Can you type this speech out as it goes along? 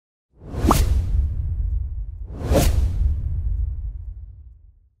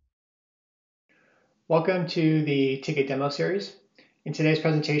Welcome to the Tikit demo series. In today's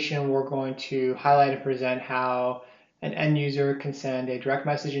presentation, we're going to highlight and present how an end user can send a direct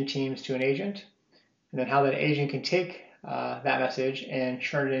message in Teams to an agent, and then how that agent can take that message and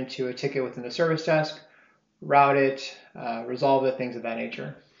turn it into a ticket within the service desk, route it, resolve it, things of that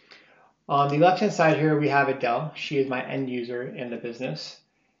nature. On the left-hand side here, we have Adele. She is my end user in the business.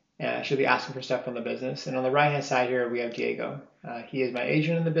 She'll be asking for stuff from the business. And on the right-hand side here, we have Diego. He is my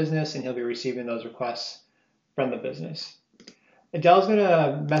agent in the business, and he'll be receiving those requests from the business. Adele's going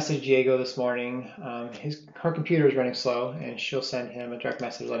to message Diego this morning. Her computer is running slow, and she'll send him a direct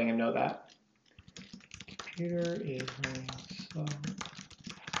message letting him know that. Computer is running slow.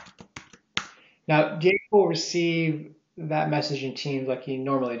 Now, Diego will receive that message in Teams like he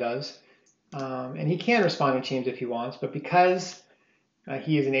normally does. And he can respond in Teams if he wants, but because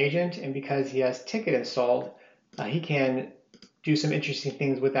he is an agent, and because he has Tikit installed, he can do some interesting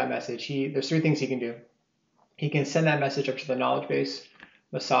things with that message. There's three things he can do. He can send that message up to the knowledge base,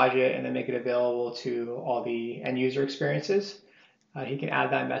 massage it, and then make it available to all the end user experiences. He can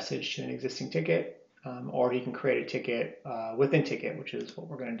add that message to an existing ticket, or he can create a ticket within Tikit, which is what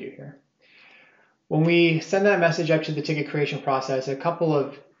we're going to do here. When we send that message up to the ticket creation process, a couple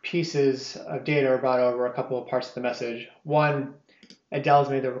of pieces of data are brought over, a couple of parts of the message. One, Adele's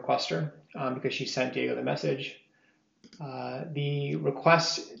made the requester because she sent Diego the message. The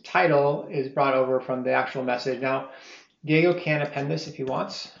request title is brought over from the actual message. Now, Diego can append this if he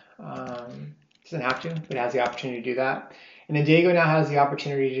wants. Doesn't have to, but has the opportunity to do that. And then Diego now has the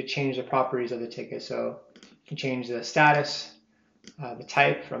opportunity to change the properties of the ticket. So he can change the status, the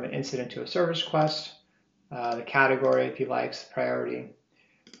type from an incident to a service request, the category if he likes, priority.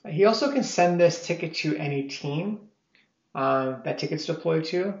 He also can send this ticket to any team that ticket's deployed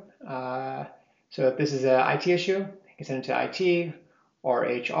to. So if this is an IT issue, you can send it to IT or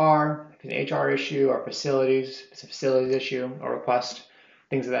HR. If it's an HR issue, or facilities, if it's a facilities issue or request,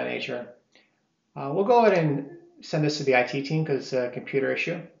 things of that nature. We'll go ahead and send this to the IT team because it's a computer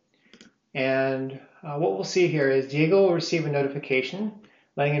issue. And what we'll see here is Diego will receive a notification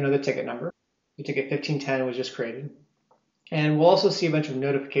letting him know the ticket number. The ticket 1510 was just created. And we'll also see a bunch of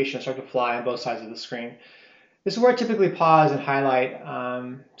notifications start to fly on both sides of the screen. This is where I typically pause and highlight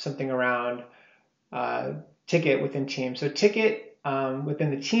something around Tikit within Teams. So Tikit within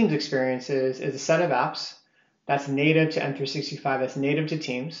the Teams experiences is a set of apps that's native to M365, that's native to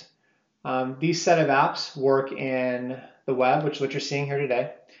Teams. These set of apps work in the web, which is what you're seeing here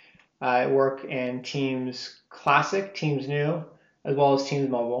today. Work in Teams Classic, Teams New, as well as Teams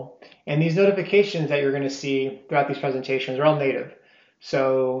Mobile. And these notifications that you're going to see throughout these presentations are all native.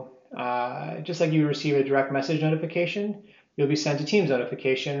 So just like you receive a direct message notification, you'll be sent a Teams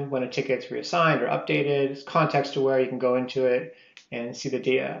notification when a ticket's reassigned or updated. It's context to where you can go into it and see the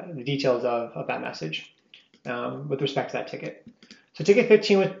details of that message with respect to that ticket. So ticket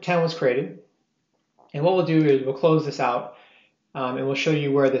 1510 was created. And what we'll do is we'll close this out and we'll show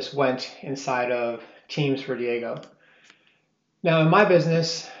you where this went inside of Teams for Diego. Now in my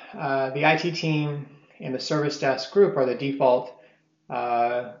business, the IT team and the service desk group are the default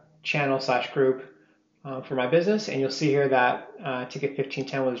channel/group for my business, and you'll see here that ticket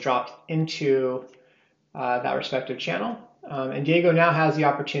 1510 was dropped into that respective channel. And Diego now has the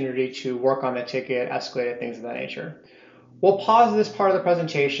opportunity to work on that ticket, escalate it, things of that nature. We'll pause this part of the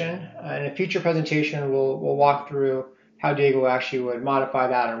presentation. In a future presentation, we'll walk through how Diego actually would modify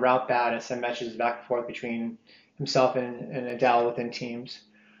that and route that and send messages back and forth between himself and Adele within Teams.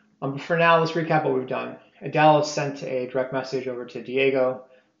 But for now, let's recap what we've done. Adele has sent a direct message over to Diego,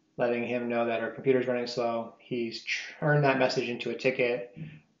 letting him know that her computer's running slow. He's turned that message into a ticket,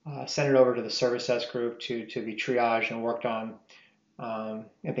 sent it over to the service desk group to be triaged and worked on,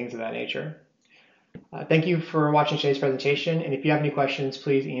 and things of that nature. Thank you for watching today's presentation, and if you have any questions,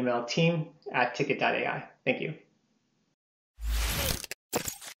 please email team@tikit.ai. Thank you.